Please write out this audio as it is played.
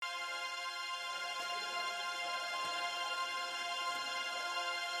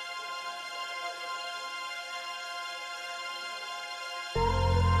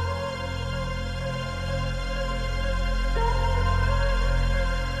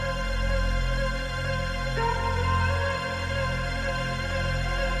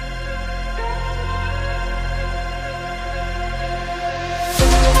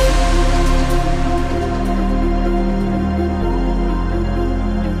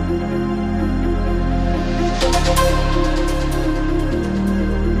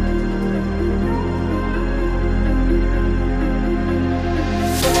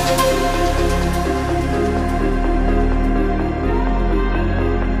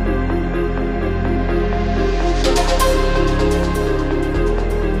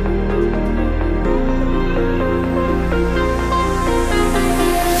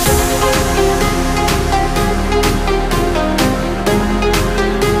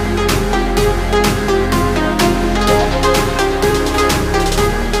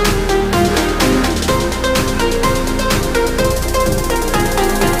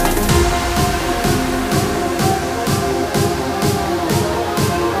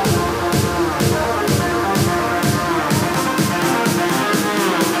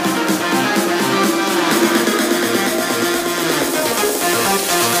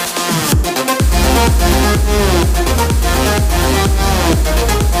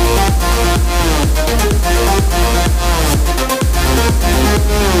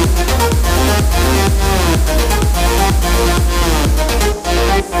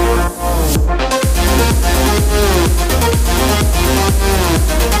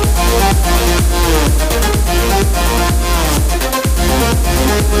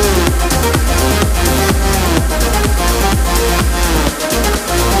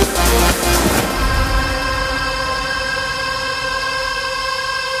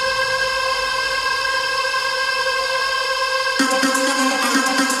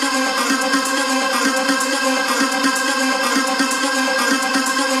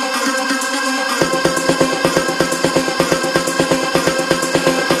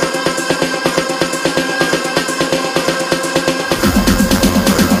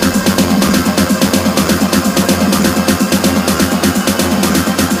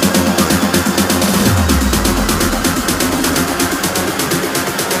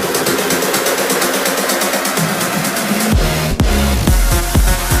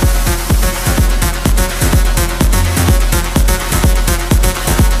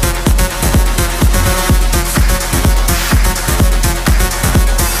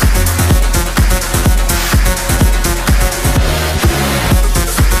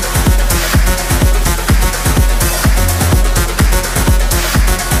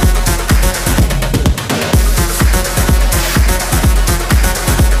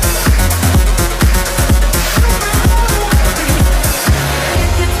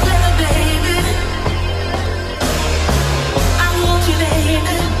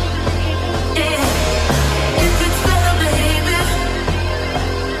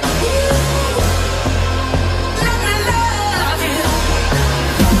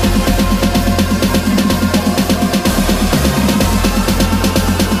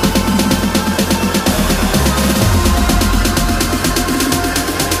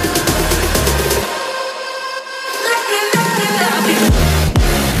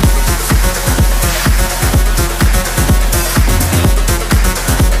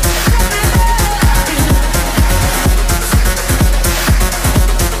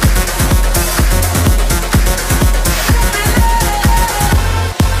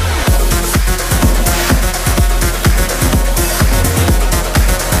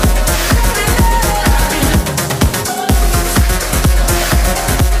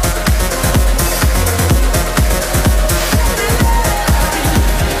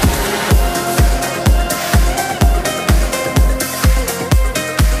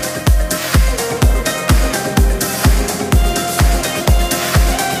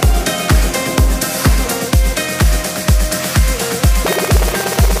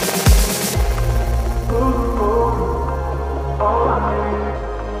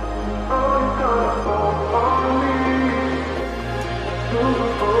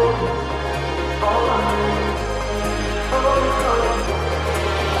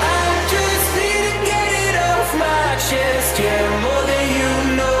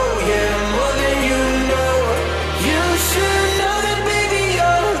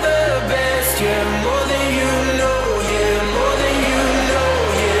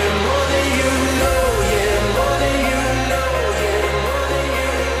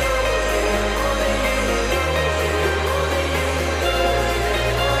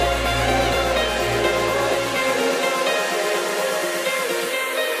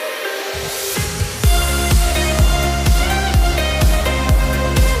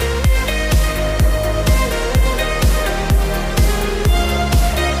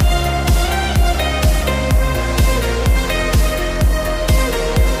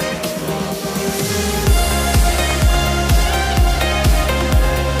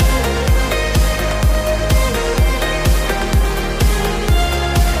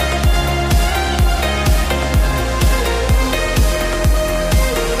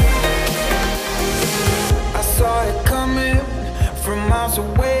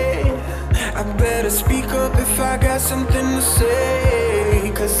Something to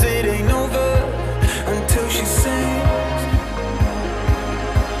say, 'cause it ain't over until she sings.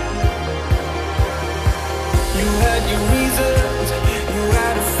 You had your reasons, you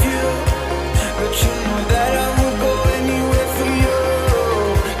had a few, but you know that I would go anywhere for you.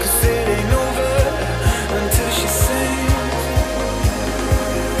 'Cause it ain't over until she sings.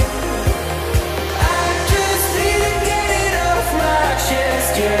 I just need to get it off my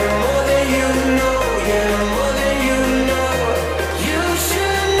chest, yeah, more than you know, yeah, more than you know. You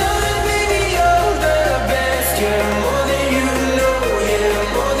should know that baby you're the best, yeah, more than you know, yeah,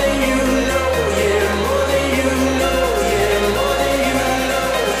 more than you know, yeah, more than you know, yeah, more than you know,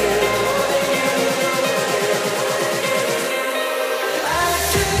 yeah, more than you know. I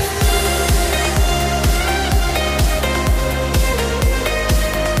just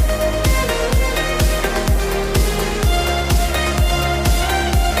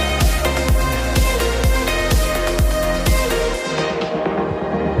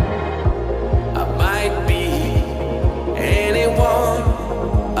I might be anyone,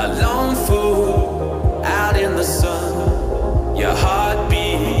 a lone fool out in the sun. Your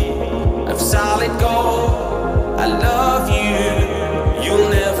heartbeat of solid gold. I love you, you'll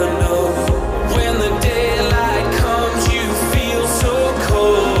never know. When the daylight comes, you feel so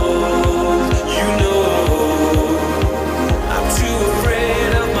cold. You know I'm too afraid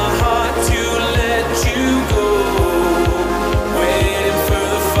of my heart to let you go. Waiting for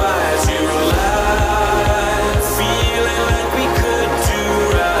the fire to light, feeling like we could do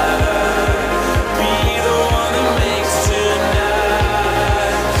right. Be the one that makes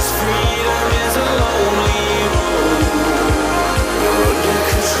tonight. 'Cause freedom is a lonely road. You're under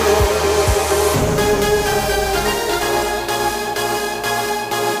control.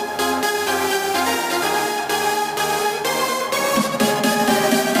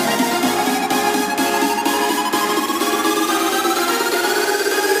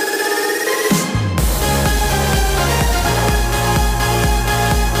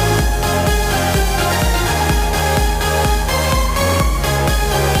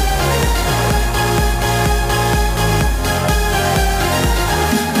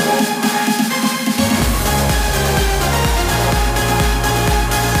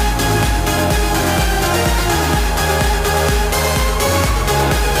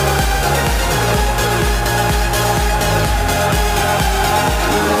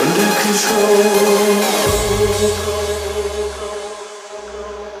 Under control.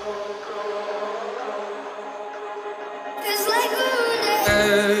 It's like we're on the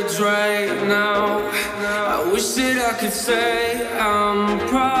Edge right now. I wish that I could say I'm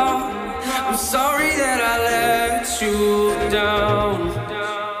proud. I'm sorry that I let you down.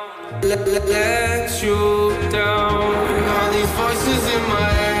 Let you down. All these voices in my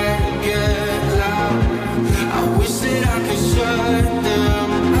head get loud. I wish that I could shut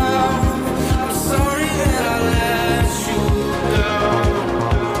them out. I'm sorry that I let you down.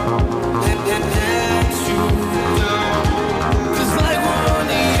 Let you down. 'C's like we're on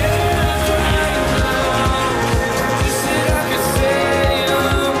the edge right now. Wish that I could say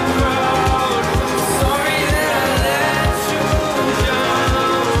I'm proud. I'm sorry that I let you down.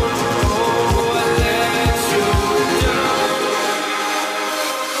 Oh, I let you down.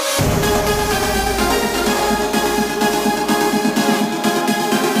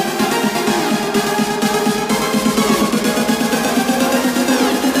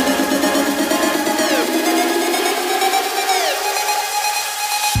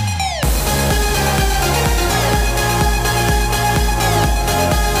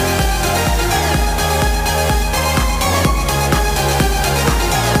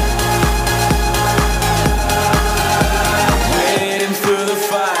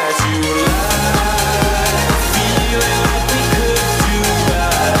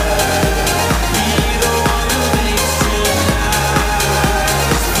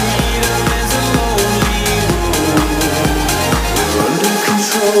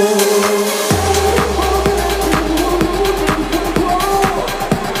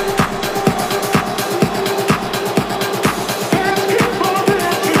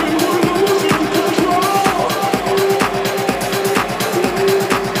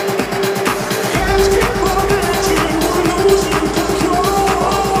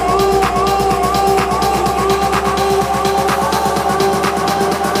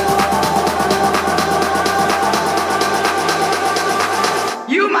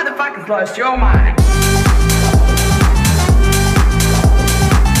 your mind.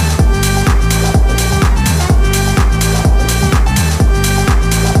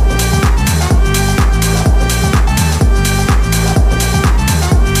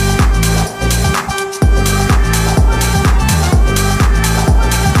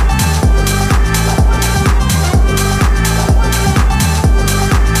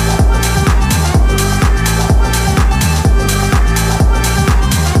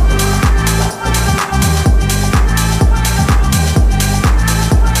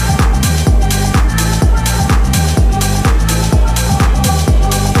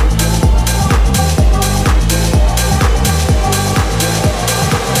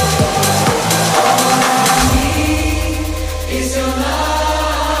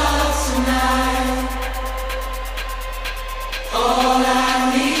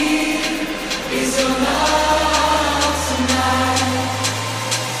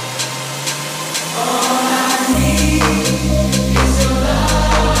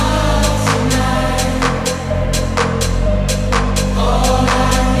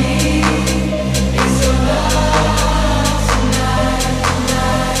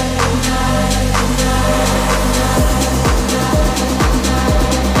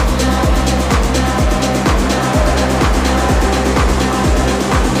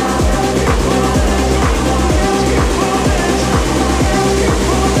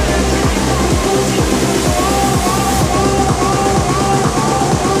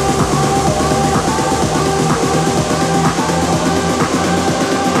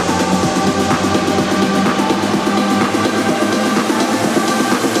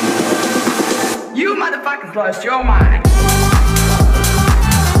 Lost your mind.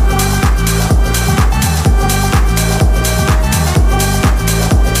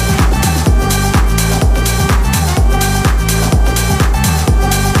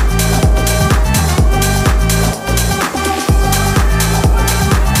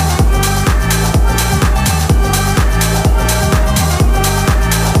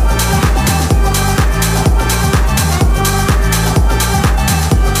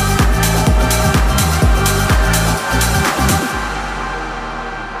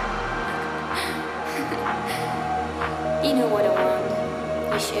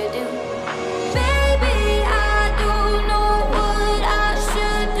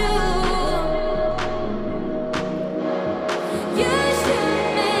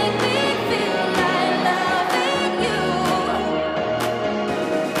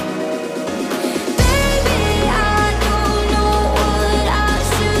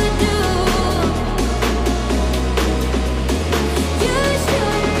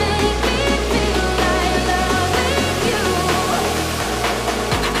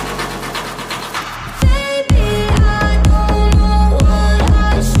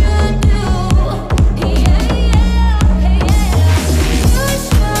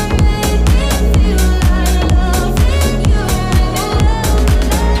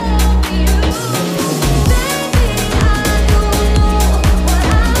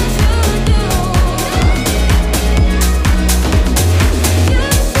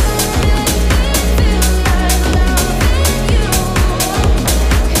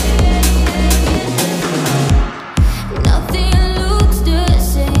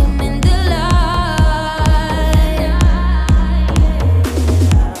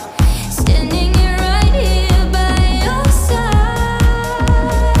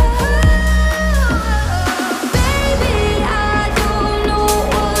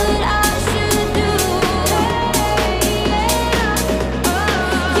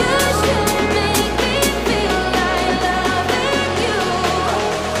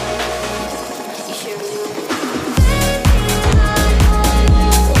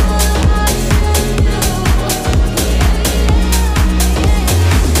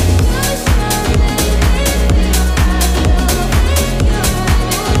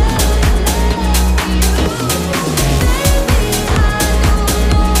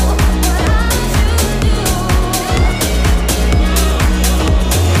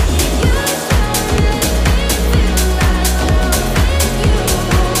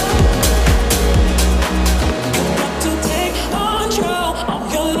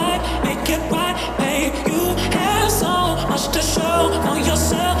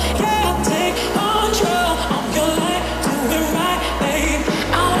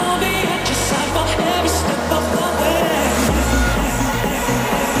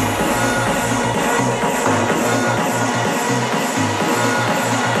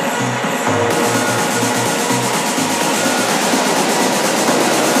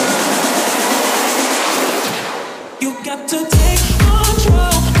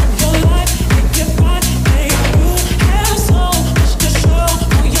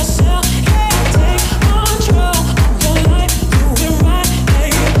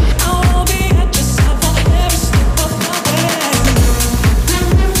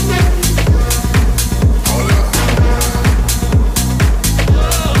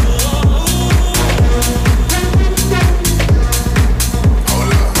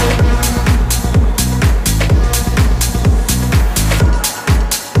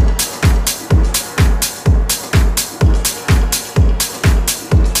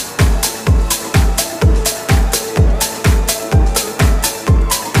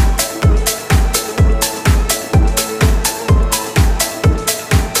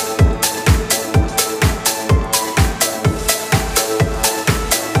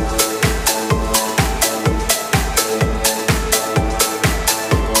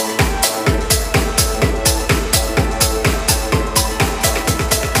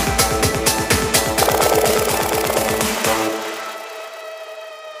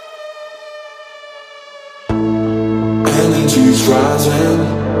 energy's rising.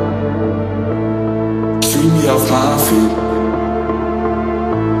 Sweep me off my feet.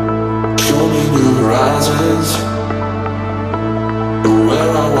 Show me new horizons. Know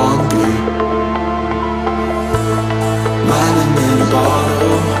where I wanna be. Lightning in a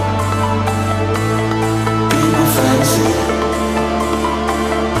bottle. Be my fantasy.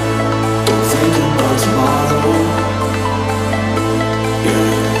 Don't think about tomorrow.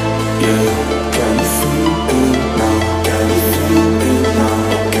 Yeah, yeah. Can you feel it now? Can you feel it now?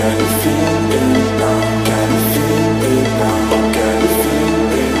 Can you feel it now? Can you feel it now? Can you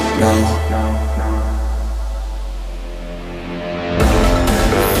feel it now?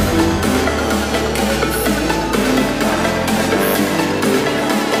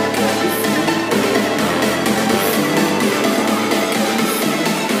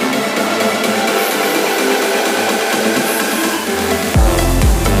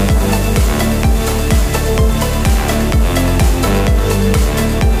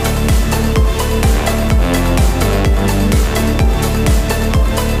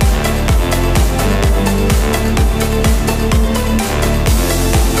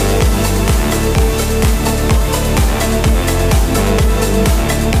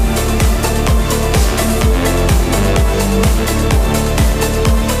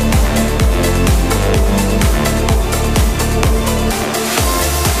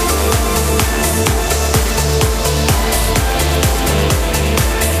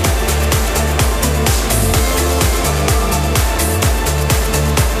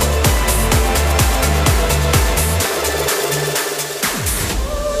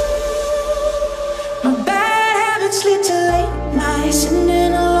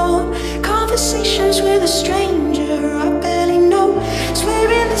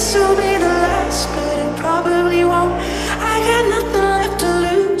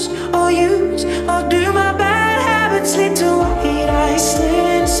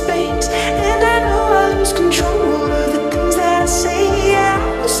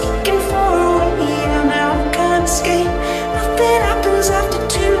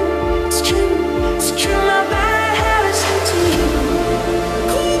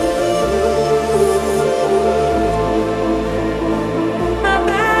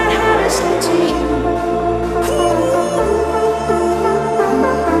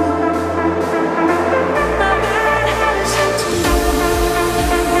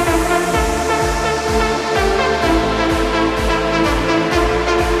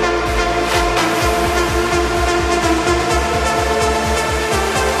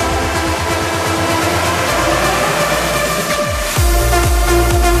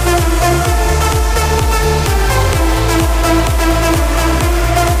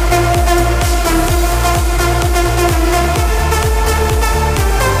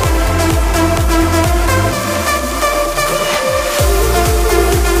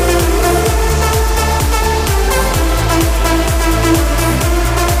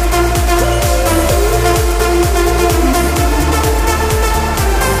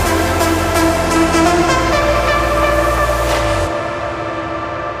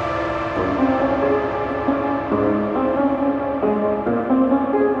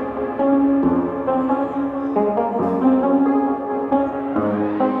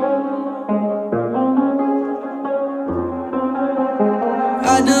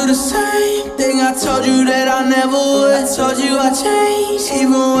 I do the same thing I told you that I never would. I told you I changed,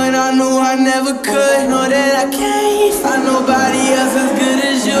 even when I knew I never could. Know that I can't find nobody else as good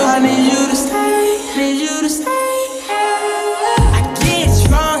as you. I need you to stay, need you to stay. I get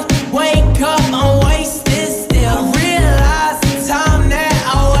drunk, wake up, I'm wasted still. I realize the time that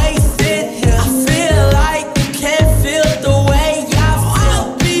I wasted here. I feel like you can't feel the way I feel.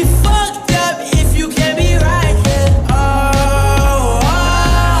 I'll be fucked up if you can't be right here.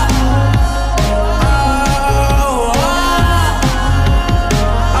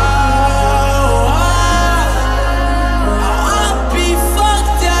 I'll be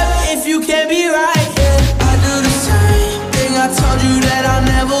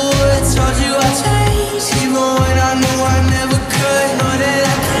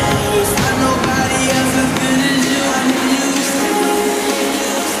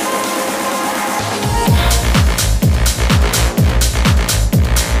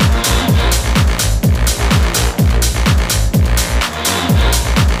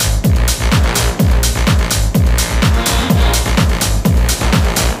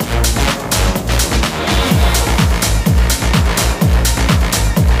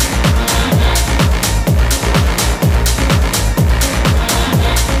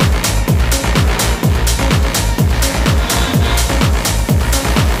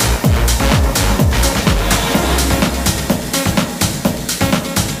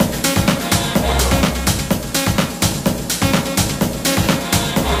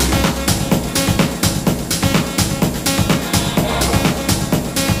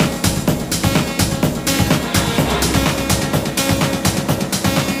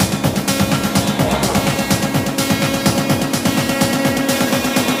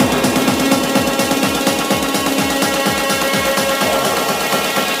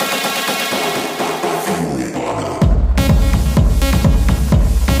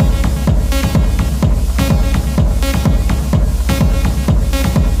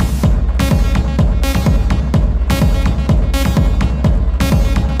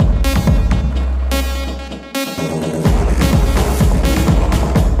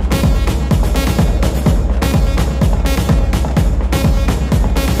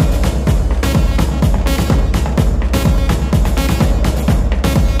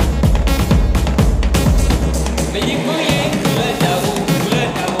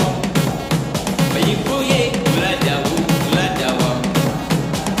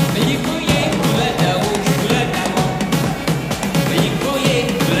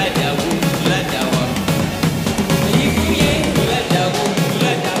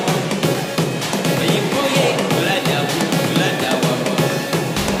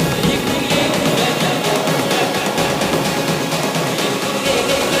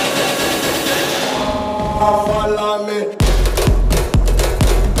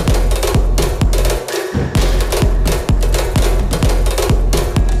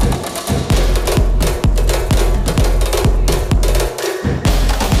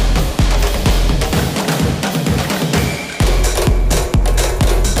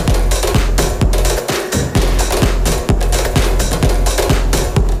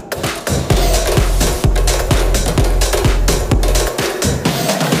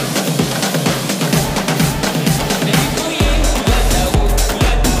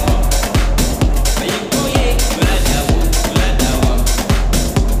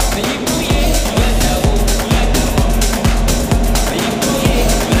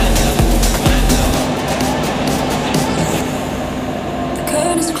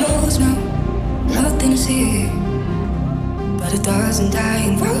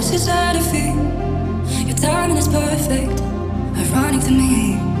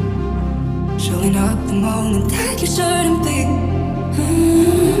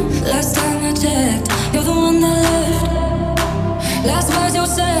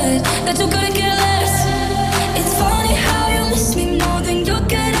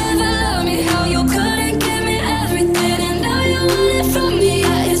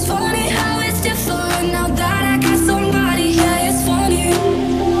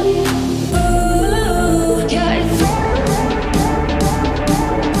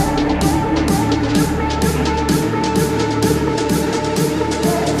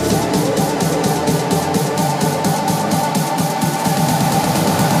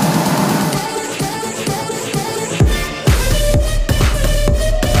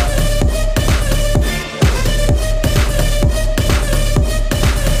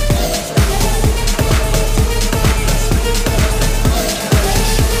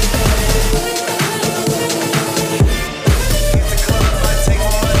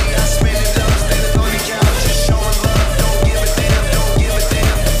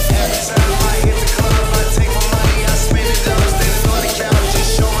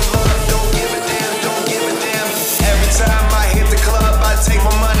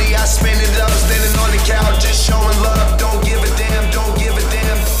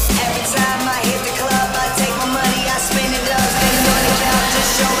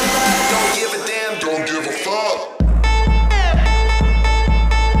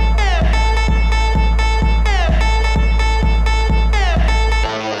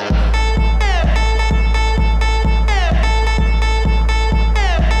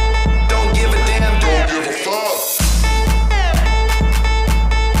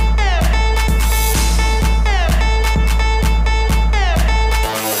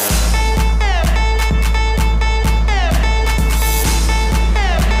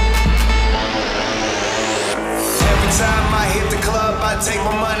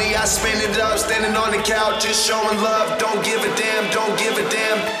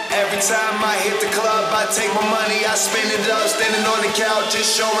Standing on the couch,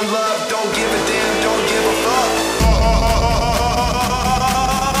 just showing love. Don't give a damn, don't give a fuck.